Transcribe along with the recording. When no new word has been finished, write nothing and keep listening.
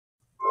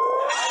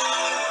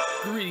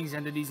Greetings,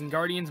 entities and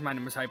guardians. My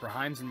name is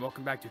HyperHimes, and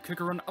welcome back to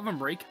Cooker Run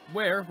OvenBreak,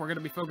 where we're going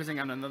to be focusing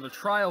on another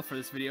trial for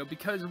this video,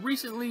 because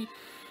recently,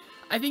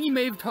 I think you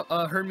may have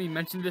heard me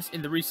mention this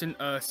in the recent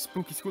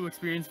Spooky School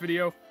Experience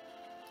video.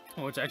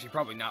 Well, it's actually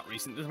probably not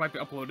recent. This might be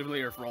uploaded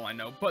later for all I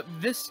know. But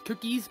this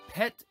cookie's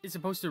pet is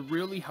supposed to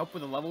really help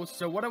with the levels,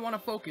 so what I want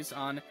to focus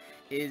on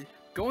is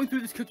going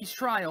through this cookie's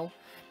trial,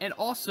 and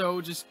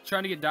also just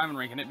trying to get diamond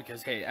rank in it,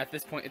 because hey, at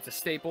this point it's a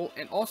staple,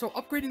 and also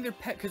upgrading their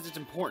pet because it's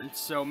important,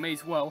 so may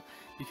as well,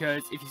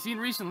 because if you've seen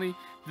recently,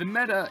 the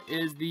meta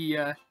is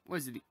the, what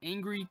is it, the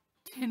Angry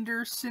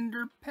Tinder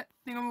Cinder pet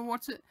thing,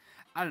 what's it?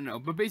 I don't know,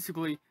 but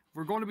basically,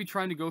 we're going to be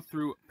trying to go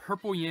through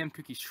Purple Yam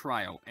Cookie's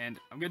trial, and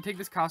I'm going to take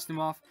this costume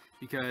off,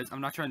 because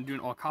I'm not trying to do an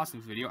all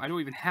costumes video. I don't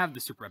even have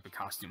the super epic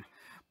costume,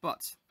 but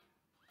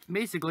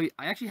basically,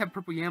 I actually have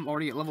Purple Yam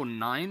already at level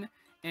 9,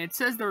 and it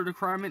says the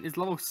requirement is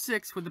level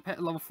 6 with the pet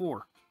at level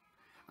 4.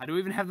 I don't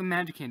even have the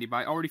magic candy, but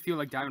I already feel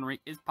like diamond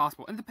rank is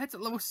possible. And the pet's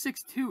at level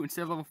 6 too,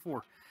 instead of level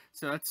 4.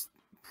 So that's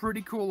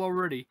pretty cool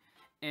already.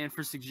 And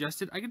for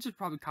suggested, I could just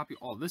probably copy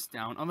all this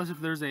down. Unless if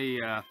there's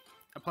a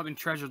plebeian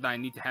treasure that I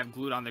need to have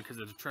glued on there because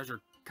there's a treasure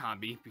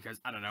combi.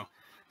 Because, I don't know.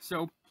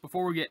 So,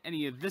 before we get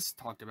any of this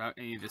talked about,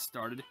 any of this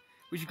started,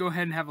 we should go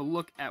ahead and have a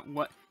look at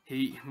what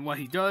he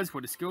does,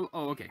 what his skill...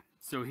 Oh, okay.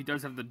 So he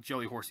does have the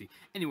jelly horsey.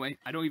 Anyway,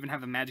 I don't even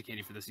have the magic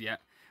candy for this yet.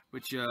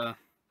 Which, sorry,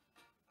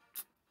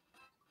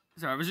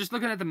 I was just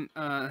looking at the,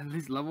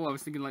 his level. I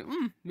was thinking, like,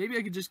 maybe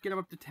I could just get him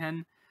up to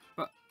 10.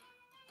 But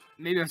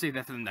maybe I'll save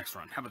that for the next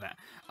run. How about that?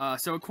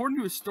 So according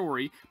to his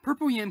story,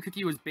 Purple Yam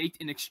Cookie was baked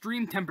in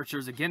extreme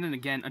temperatures again and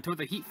again until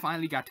the heat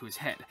finally got to his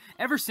head.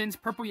 Ever since,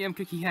 Purple Yam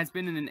Cookie has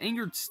been in an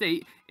angered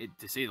state,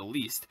 to say the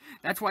least.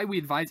 That's why we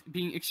advise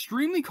being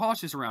extremely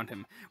cautious around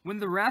him. When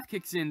the wrath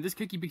kicks in, this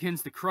cookie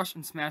begins to crush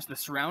and smash the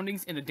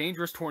surroundings in a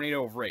dangerous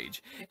tornado of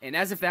rage. And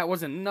as if that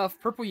wasn't enough,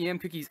 Purple Yam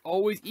Cookie is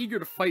always eager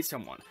to fight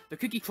someone. The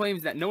cookie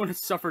claims that no one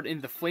has suffered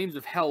in the flames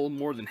of hell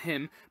more than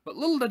him, but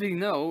little did he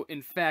know,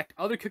 in fact,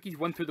 other cookies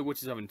went through the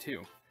witch's oven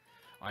too.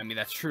 I mean,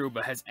 that's true,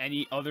 but has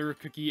any other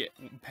cookie,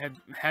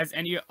 has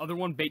any other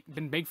one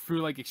been baked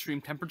through, like,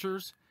 extreme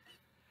temperatures?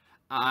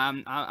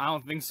 I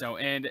don't think so,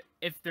 and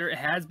if there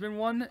has been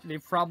one, they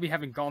probably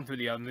haven't gone through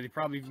the oven. They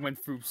probably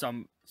went through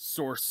some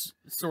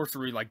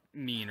sorcery, like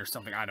mean or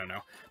something, I don't know.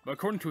 But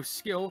according to his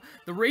skill,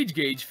 the rage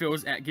gauge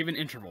fills at given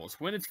intervals.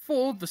 When it's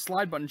full, the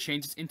slide button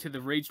changes into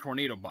the rage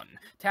tornado button.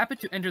 Tap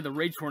it to enter the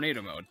rage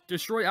tornado mode.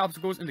 Destroy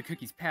obstacles in the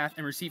cookie's path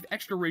and receive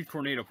extra rage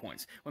tornado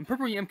points. When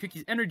Purple Yam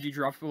Cookie's energy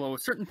drops below a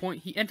certain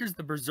point, he enters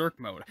the berserk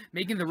mode,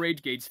 making the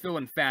rage gauge fill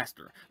in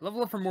faster.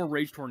 Level up for more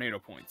rage tornado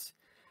points.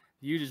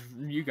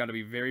 You gotta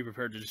be very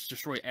prepared to just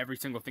destroy every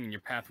single thing in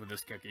your path with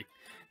this cookie.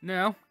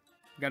 Now,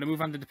 gotta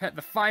move on to the pet,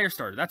 the fire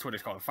starter. That's what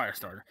it's called, a fire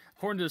starter.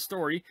 According to the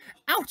story,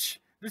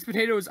 ouch! This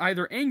potato is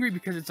either angry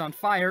because it's on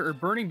fire or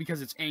burning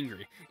because it's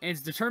angry, and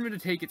it's determined to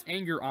take its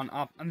anger on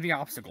the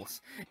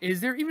obstacles. Is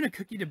there even a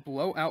cookie to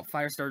blow out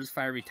Firestarter's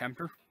fiery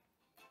temper?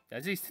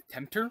 Does he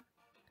temper?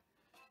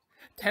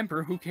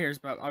 Temper, who cares?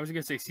 But I was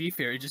gonna say sea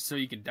fairy just so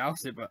you can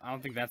douse it, but I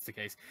don't think that's the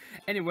case.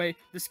 Anyway,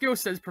 the skill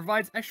says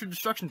provides extra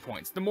destruction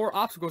points. The more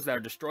obstacles that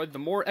are destroyed, the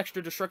more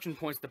extra destruction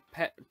points the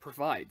pet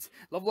provides.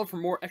 Level up for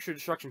more extra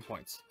destruction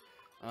points.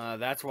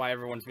 That's why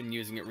everyone's been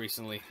using it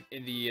recently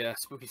in the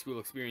Spooky School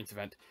Experience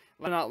event.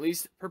 Last but not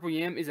least, Purple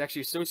Yam is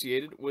actually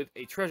associated with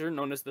a treasure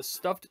known as the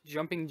Stuffed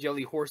Jumping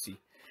Jelly Horsey.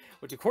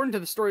 Which, according to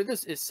the story of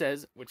this, it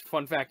says, which,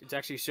 fun fact, it's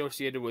actually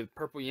associated with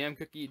Purple Yam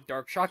Cookie,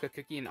 Dark Chocolate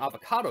Cookie, and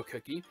Avocado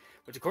Cookie.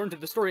 Which, according to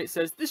the story, it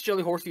says, this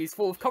jelly horsey is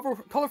full of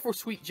colorful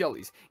sweet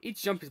jellies.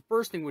 Each jump is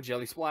bursting with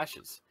jelly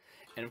splashes.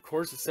 And of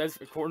course, it says,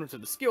 according to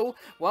the skill,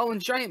 while in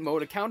Giant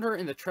mode, a counter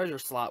in the treasure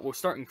slot will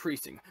start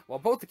increasing. While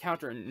both the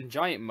counter and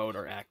Giant mode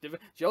are active,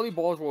 jelly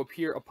balls will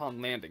appear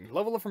upon landing.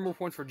 Level up for more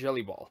points for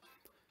Jelly Ball.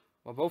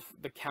 While both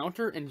the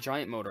counter and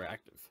Giant mode are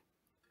active.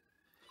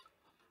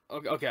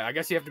 Okay, I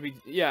guess you have to be,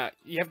 yeah,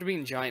 you have to be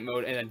in Giant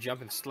mode and then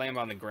jump and slam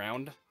on the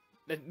ground.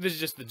 This is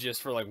just the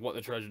gist for, like, what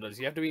the treasure does.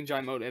 You have to be in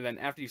Giant mode, and then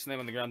after you slam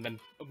on the ground, then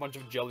a bunch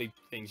of jelly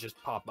things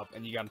just pop up,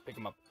 and you gotta pick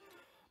them up.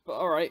 But,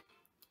 alright,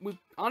 we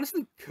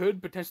honestly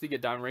could potentially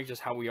get diamond rank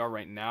just how we are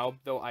right now,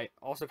 though I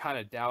also kind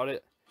of doubt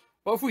it.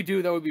 But if we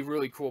do, that would be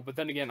really cool, but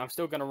then again, I'm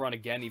still gonna run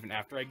again even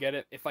after I get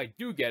it, if I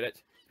do get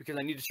it, because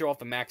I need to show off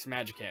the max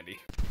magic candy.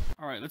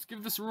 Alright, let's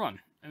give this a run,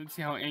 and let's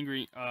see how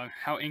angry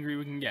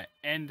we can get.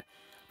 And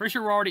pretty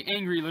sure we're already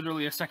angry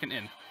literally a second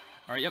in.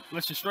 Alright, yep,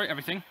 let's destroy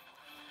everything.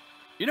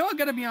 You know, I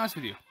gotta be honest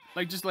with you.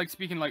 Like, just like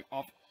speaking like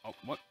off... Oh,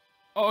 what?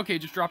 Oh, okay,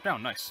 just drop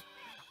down. Nice.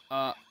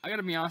 I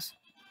gotta be honest.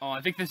 Oh,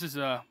 I think this is,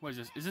 what is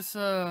this? Is this,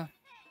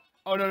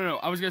 Oh, no.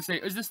 I was gonna say,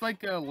 is this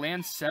like,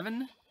 Land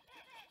 7?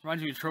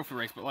 Reminds me of a trophy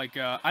race, but like,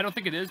 I don't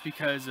think it is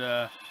because,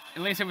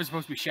 Land 7 is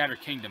supposed to be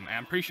Shattered Kingdom, and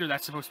I'm pretty sure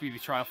that's supposed to be the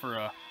trial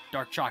for,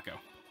 Dark Choco.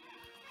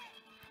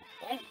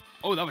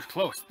 Oh, that was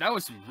close. That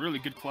was some really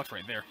good clutch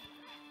right there.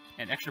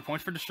 And extra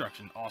points for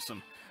destruction.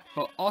 Awesome.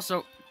 But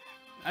also,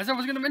 as I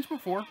was going to mention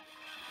before,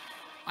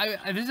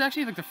 this is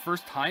actually like the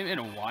first time in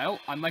a while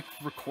I'm like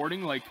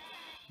recording like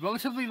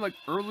relatively like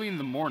early in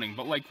the morning,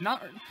 but like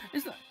not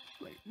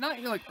not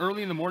like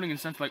early in the morning in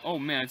the sense like, oh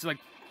man, it's like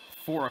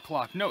 4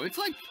 o'clock. No, it's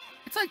like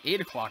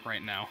 8 o'clock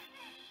right now.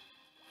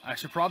 I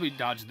should probably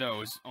dodge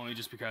those, only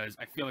just because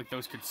I feel like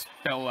those could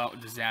spell out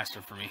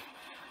disaster for me.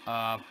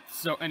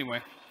 So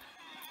anyway,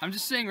 I'm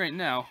just saying right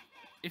now,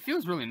 it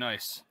feels really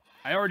nice.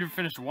 I already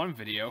finished one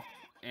video,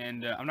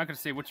 and I'm not going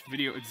to say which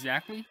video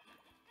exactly,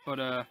 but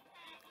I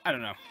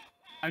don't know.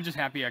 I'm just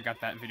happy I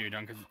got that video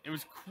done, because it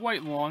was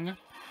quite long.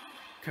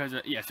 Because,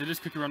 yes, it is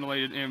cookie run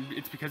related, and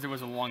it's because it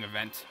was a long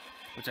event,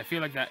 which I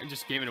feel like that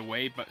just gave it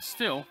away, but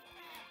still,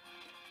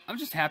 I'm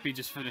just happy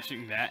just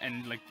finishing that,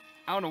 and, like,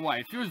 I don't know why,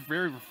 it feels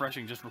very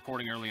refreshing just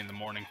recording early in the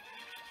morning.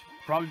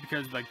 Probably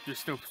because, like, there's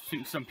still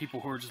some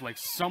people who are just, like,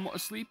 somewhat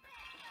asleep,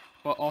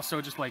 but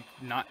also just, like,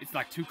 it's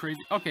not too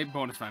crazy. Okay,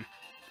 bonus time.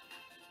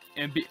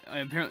 And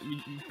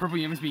apparently, Purple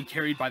YAM is being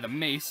carried by the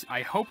mace.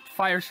 I hope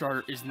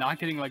Firestarter is not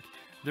getting, like,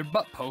 their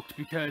butt poked,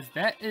 because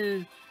that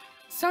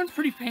sounds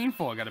pretty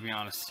painful, I gotta be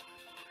honest.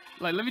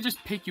 Like, let me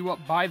just pick you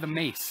up by the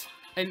mace.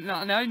 And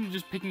not even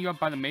just picking you up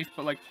by the mace,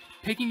 but, like,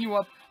 picking you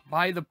up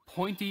by the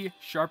pointy,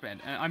 sharp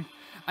end. And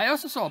I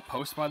also saw a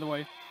post, by the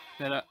way,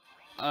 that,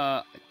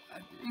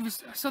 it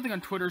was something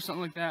on Twitter or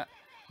something like that,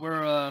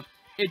 where,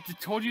 it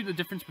told you the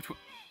difference between...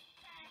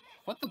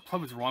 What the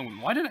fuck was wrong with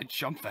me? Why did I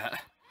jump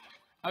that?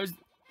 I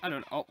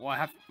don't know. Oh, well, I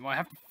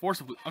have to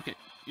forcibly... Okay,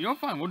 you know,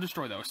 fine, we'll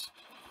destroy those.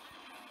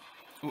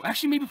 Oh,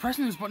 actually, maybe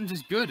pressing those buttons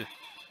is good,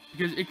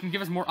 because it can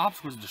give us more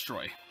obstacles to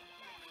destroy.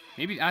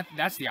 Maybe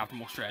that's the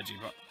optimal strategy,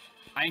 but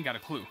I ain't got a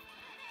clue.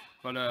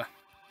 But,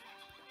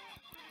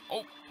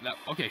 oh,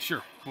 okay,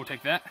 sure, we'll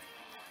take that.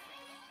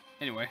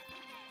 Anyway,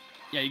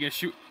 yeah, you guys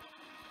shoot.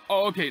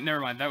 Oh, okay, never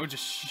mind, that would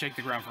just shake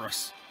the ground for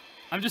us.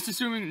 I'm just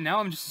assuming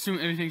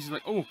everything's just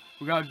like, oh,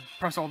 we gotta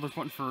press all those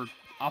buttons for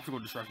obstacle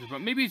destructions, but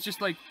maybe it's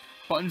just, like,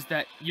 buttons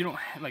that you don't,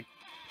 like,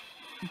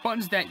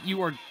 buttons that you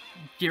are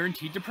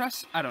guaranteed to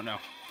press? I don't know.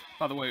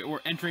 By the way, we're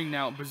entering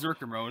now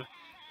Berserker mode.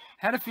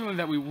 Had a feeling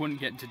that we wouldn't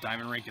get into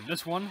Diamond rank in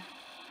this one,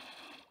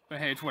 but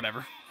hey, it's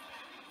whatever.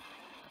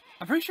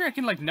 I'm pretty sure I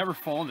can, like, never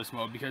fall in this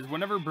mode, because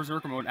whenever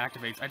Berserker mode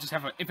activates, I just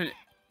have an infinite...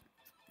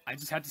 I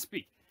just had to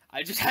speak.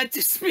 I just had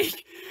to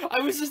speak!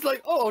 I was just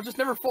like, oh, I'll just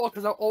never fall,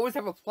 because I'll always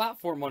have a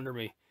platform under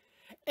me.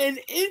 And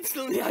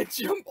instantly, I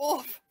jump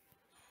off!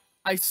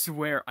 I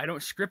swear, I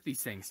don't script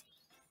these things.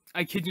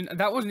 I kid you,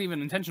 that wasn't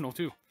even intentional,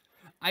 too.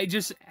 I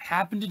just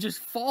happened to just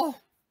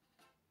fall.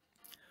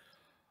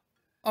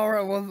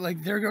 Alright, well,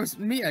 like, there goes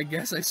me, I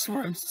guess. I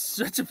swear, I'm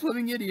such a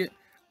flipping idiot.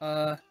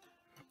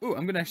 Ooh,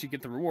 I'm gonna actually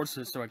get the rewards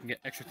so I can get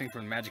extra things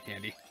from the magic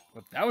candy.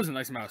 But that was a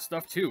nice amount of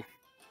stuff, too.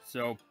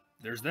 So,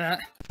 there's that.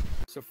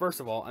 So,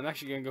 first of all, I'm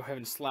actually gonna go ahead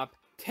and slap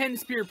 10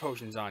 spirit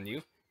potions on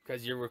you,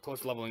 because you were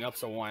close to leveling up,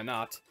 so why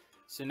not?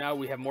 So now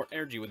we have more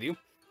energy with you.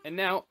 And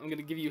now, I'm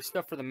gonna give you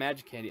stuff for the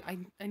magic candy.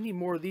 I need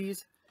more of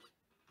these.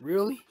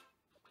 Really?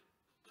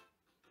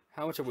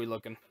 How much are we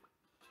looking?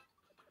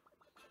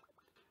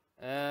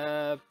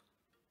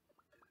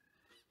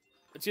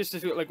 Let's just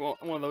do it like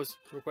one of those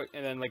real quick,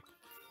 and then like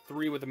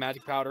 3 with the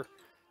magic powder.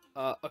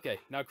 Okay,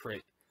 now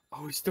create.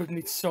 Oh, we still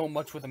need so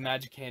much with the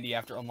magic candy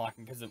after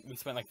unlocking, because we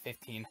spent like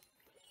 15.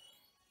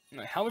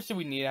 Right, how much did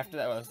we need after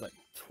that? It was like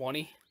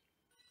 20.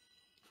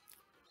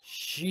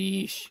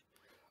 Sheesh.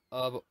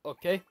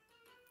 Okay.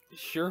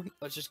 Sure,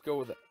 let's just go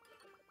with it.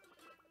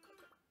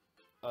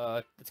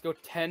 Let's go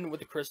 10 with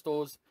the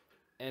crystals,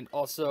 and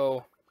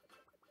also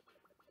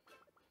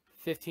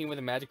 15 with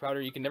the magic powder.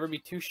 You can never be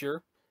too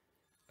sure.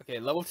 Okay,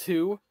 level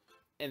 2,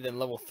 and then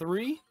level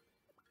 3,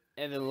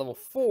 and then level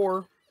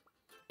 4,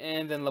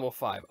 and then level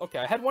 5. Okay,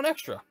 I had 1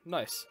 extra.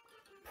 Nice.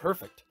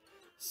 Perfect.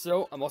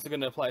 So, I'm also going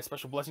to apply a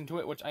special blessing to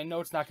it, which I know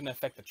it's not going to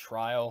affect the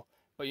trial,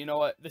 but you know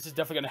what? This is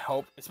definitely going to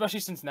help,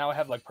 especially since now I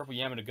have, like, Purple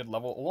YAM at a good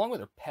level, along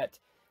with her pet,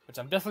 which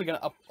I'm definitely going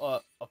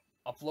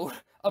to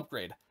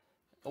upgrade.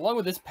 Along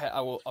with this pet, I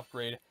will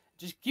upgrade.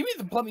 Just give me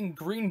the blooming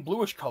green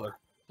bluish color.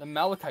 The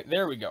malachite.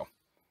 There we go.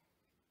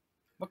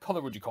 What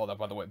color would you call that,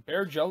 by the way?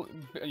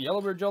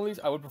 Yellow bear jellies?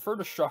 I would prefer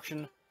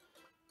destruction,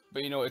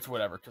 but you know, it's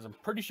whatever, because I'm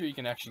pretty sure you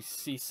can actually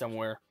see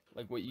somewhere,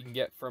 like, what you can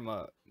get from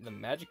the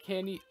magic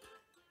candy.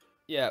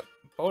 Yeah,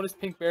 bonus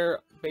pink bear,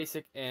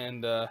 basic,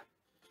 and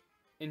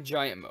in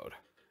giant mode.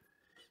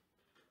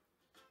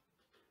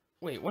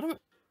 Wait, what am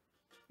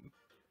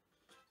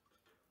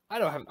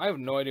I have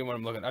no idea what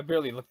I'm looking at. I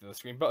barely looked at the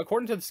screen, but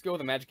according to the skill of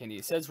the magic candy,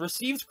 it says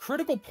receives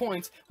critical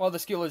points while the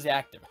skill is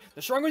active.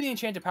 The stronger the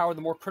enchanted power,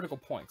 the more critical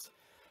points.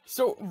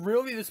 So,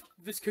 really,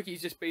 this cookie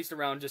is just based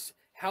around just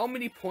how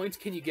many points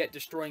can you get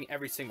destroying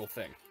every single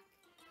thing.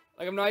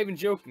 Like, I'm not even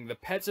joking. The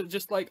pets are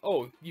just like,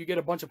 oh, you get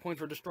a bunch of points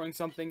for destroying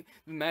something.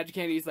 The magic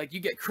candy is like, you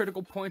get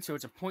critical points, so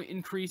it's a point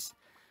increase.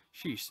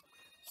 Sheesh.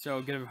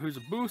 So, here's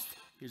a boost,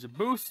 here's a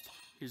boost,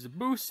 here's a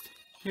boost,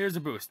 here's a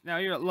boost. Now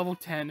you're at level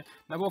 10.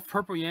 Now both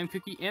Purple YAM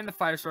Cookie and the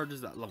Firestarter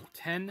is at level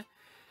 10.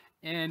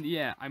 And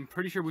yeah, I'm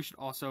pretty sure we should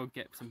also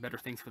get some better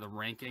things for the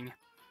ranking.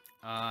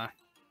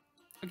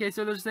 Okay,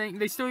 so they're saying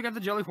they still got the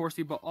Jelly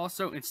Horsey, but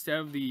also instead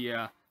of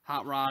the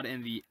Hot Rod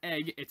and the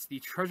Egg, it's the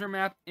Treasure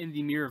Map and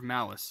the Mirror of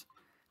Malice.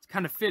 It's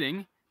kind of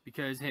fitting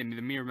because hey,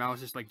 the Mirror of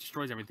Malice just like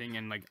destroys everything,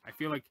 and like I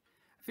feel like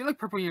I feel like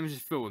Purple Yam is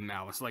just filled with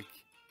malice. Like,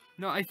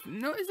 no,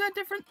 no, is that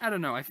different? I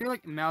don't know. I feel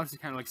like malice is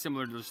kind of like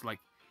similar to just like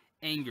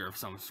anger of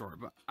some sort,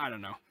 but I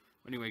don't know.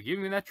 Anyway, give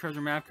me that treasure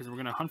map because we're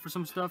gonna hunt for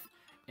some stuff.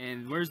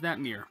 And where's that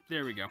mirror?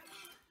 There we go.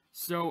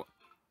 So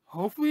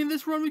hopefully in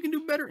this run we can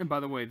do better. And by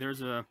the way, there's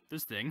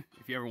this thing.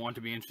 If you ever want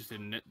to be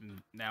interested in it,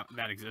 now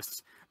that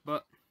exists.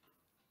 But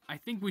I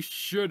think we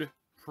should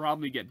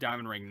probably get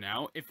Diamond Ring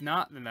now. If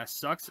not, then that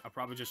sucks. I'll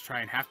probably just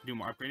try and have to do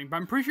more upgrading. But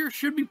I'm pretty sure it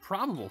should be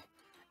probable.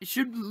 It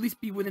should at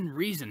least be within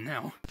reason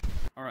now.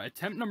 Alright,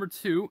 attempt number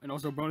 2, and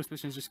also bonus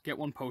missions, just get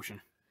 1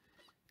 potion.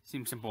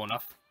 Seems simple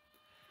enough.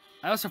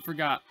 I also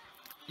forgot,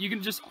 you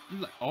can just...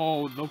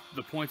 Oh,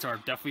 the points are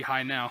definitely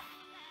high now.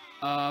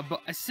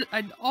 But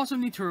I also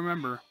need to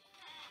remember,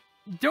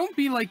 don't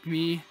be like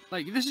me.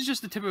 Like, this is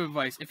just a tip of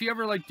advice. If you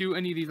ever, like, do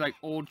any of these, like,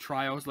 old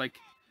trials, like,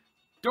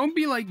 don't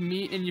be like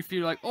me and you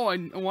feel like, oh, I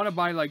want to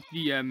buy, like,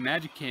 the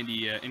magic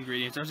candy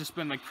ingredients. I'll just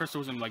spend, like,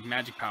 crystals and, like,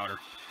 magic powder.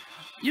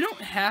 You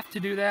don't have to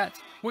do that.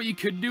 What you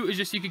could do is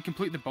just you could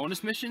complete the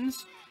bonus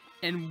missions,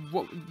 and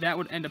what that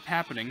would end up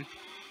happening...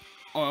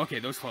 Oh, okay,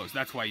 those closed.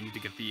 That's why you need to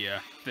get the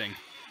thing.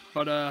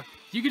 But,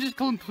 you could just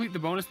complete the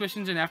bonus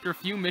missions, and after a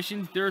few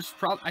missions,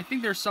 I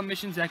think there's some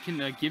missions that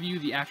can give you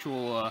the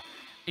actual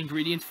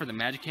ingredients for the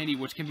magic candy,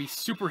 which can be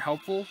super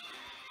helpful.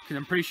 Because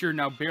I'm pretty sure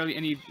now barely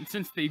any...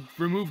 Since they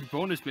removed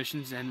bonus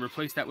missions and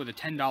replaced that with a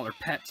 $10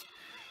 pet,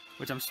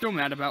 which I'm still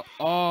mad about.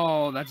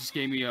 Oh, that just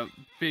gave me a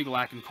big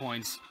lack in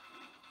coins.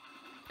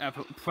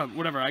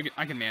 Whatever,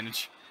 I can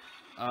manage.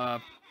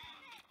 I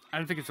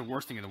don't think it's the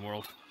worst thing in the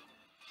world.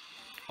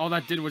 All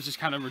that did was just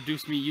kind of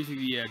reduce me using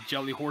the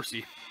jelly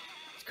horsey.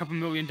 It's a couple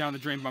million down the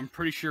drain, but I'm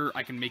pretty sure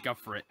I can make up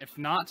for it. If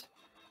not,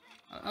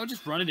 I'll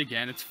just run it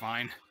again. It's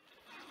fine.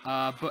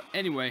 But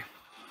anyway,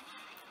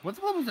 what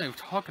the hell was I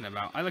talking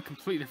about? I like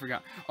completely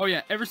forgot. Oh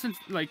yeah, ever since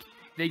like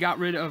they got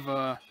rid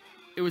of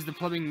it was the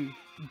plumbing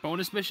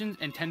bonus missions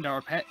and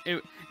 $10 pet.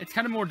 It's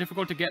kind of more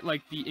difficult to get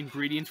like the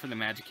ingredients for the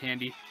magic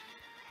candy.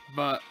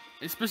 But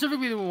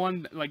specifically the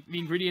one, like, the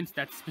ingredients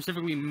that's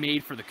specifically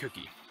made for the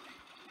cookie.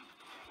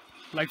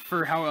 Like,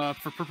 for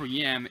Purple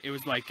Yam, it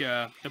was, like,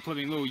 the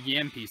plumbing little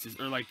yam pieces,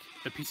 or, like,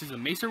 the pieces of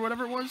mace or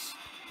whatever it was.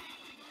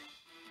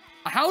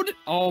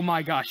 Oh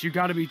my gosh, you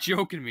gotta be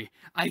joking me.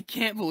 I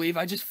can't believe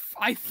I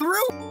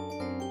threw!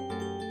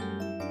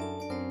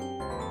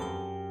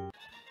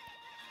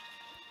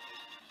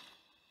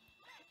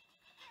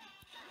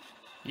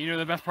 You know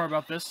the best part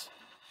about this?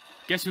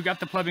 Guess who got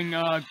the plumbing,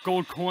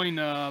 gold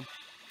coin,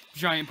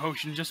 giant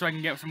potion, just so I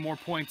can get some more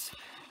points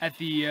at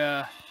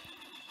the,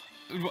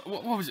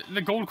 what was it?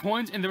 The gold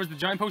coins, and there was the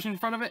giant potion in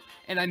front of it,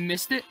 and I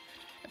missed it,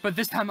 but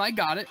this time I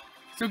got it.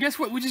 So guess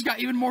what? We just got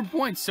even more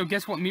points. So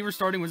guess what? Me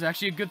restarting was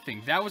actually a good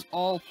thing. That was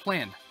all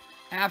planned.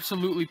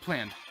 Absolutely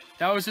planned.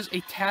 That was just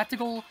a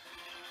tactical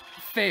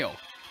fail.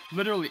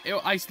 Literally.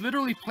 I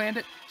literally planned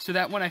it so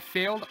that when I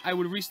failed, I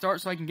would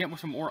restart so I can get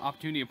some more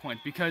opportunity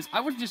points, because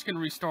I was just going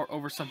to restart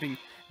over something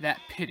that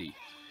petty.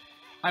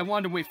 I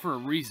wanted to wait for a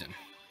reason.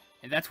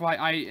 And that's why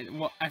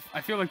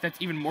I feel like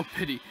that's even more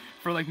pity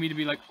for, like, me to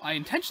be like, I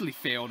intentionally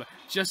failed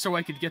just so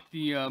I could get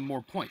the,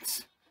 more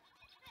points.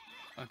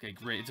 Okay,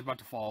 great. It's about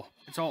to fall.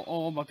 It's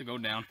all about to go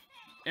down.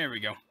 There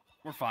we go.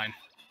 We're fine.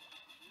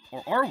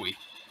 Or are we?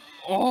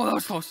 Oh, that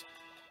was close.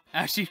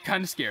 Actually,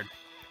 kind of scared.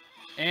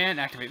 And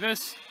activate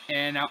this.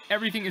 And now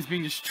everything is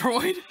being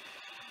destroyed.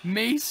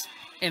 Mace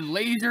and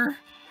laser.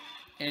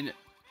 And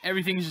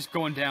everything is just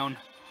going down.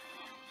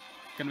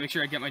 Gotta make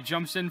sure I get my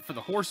jumps in for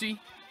the horsey.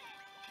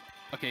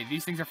 Okay,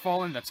 these things are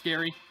falling. That's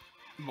scary.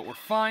 But we're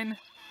fine.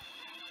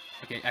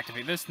 Okay,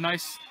 activate this.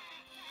 Nice.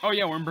 Oh,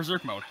 yeah, we're in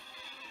Berserk mode.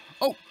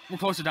 Oh, we're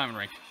close to Diamond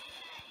Ring.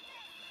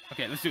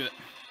 Okay, let's do it.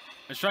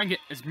 Let's try and get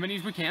as many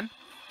as we can.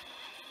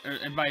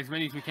 And by as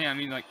many as we can, I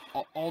mean, like,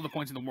 all the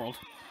points in the world.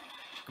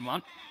 Come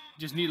on.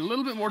 Just need a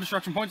little bit more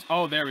destruction points.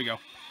 Oh, there we go.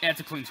 Yeah, it's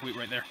a clean sweep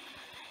right there.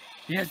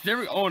 Yes, there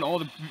we go. Oh, and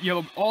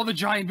all the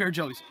giant bear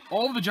jellies.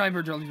 All the giant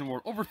bear jellies in the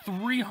world. Over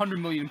 300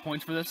 million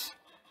points for this.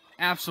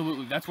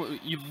 Absolutely. That's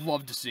what you'd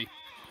love to see.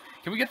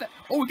 Can we get that?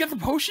 Oh, we got the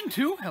potion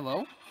too?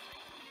 Hello.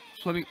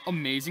 Flipping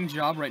amazing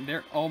job right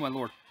there. Oh my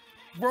lord.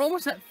 We're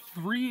almost at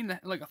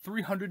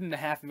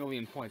 300.5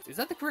 million points. Is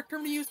that the correct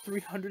term to use?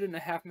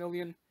 300.5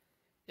 million?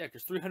 Yeah,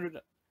 because 300...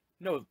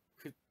 No.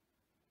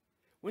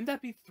 Wouldn't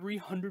that be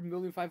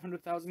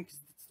 300,500,000?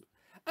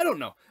 I don't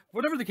know.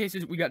 Whatever the case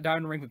is, we got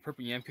Diamond Ring with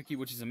Purple Yam Cookie,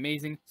 which is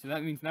amazing. So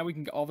that means now we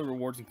can get all the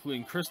rewards,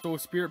 including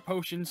crystals, spirit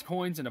potions,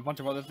 coins, and a bunch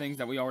of other things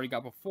that we already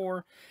got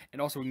before.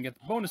 And also we can get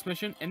the bonus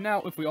mission. And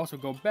now if we also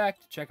go back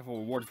to check if a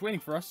reward is waiting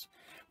for us,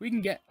 we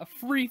can get a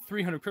free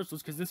 300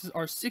 crystals, because this is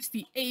our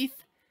 68th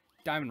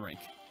Diamond Ring.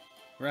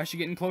 We're actually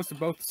getting close to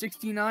both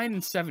 69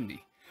 and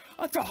 70.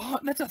 That's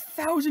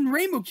 1,000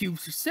 rainbow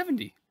cubes for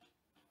 70.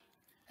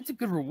 That's a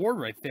good reward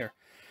right there.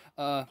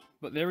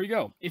 But there we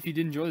go. If you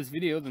did enjoy this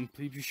video, then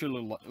please be sure to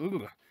like...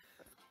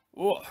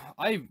 Oh,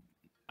 I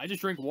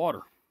just drank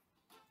water.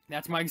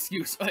 That's my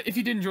excuse. If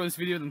you did enjoy this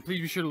video, then please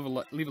be sure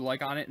to leave a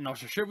like on it, and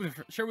also share it with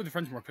your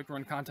friends for more quick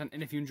run content.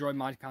 And if you enjoy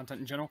my content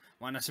in general,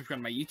 why not subscribe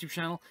to my YouTube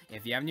channel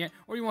if you haven't yet,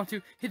 or you want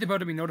to, hit the bell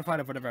to be notified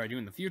of whatever I do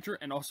in the future.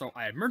 And also,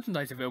 I have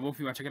merchandise available if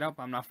you want to check it out,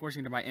 but I'm not forcing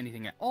you to buy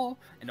anything at all.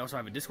 And also, I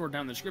have a Discord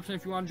down in the description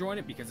if you want to join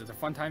it, because it's a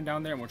fun time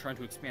down there, and we're trying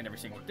to expand every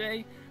single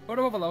day. But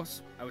above all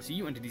else, I will see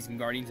you, Entities and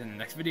Guardians, in the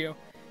next video.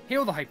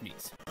 Hail the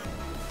Hypenese!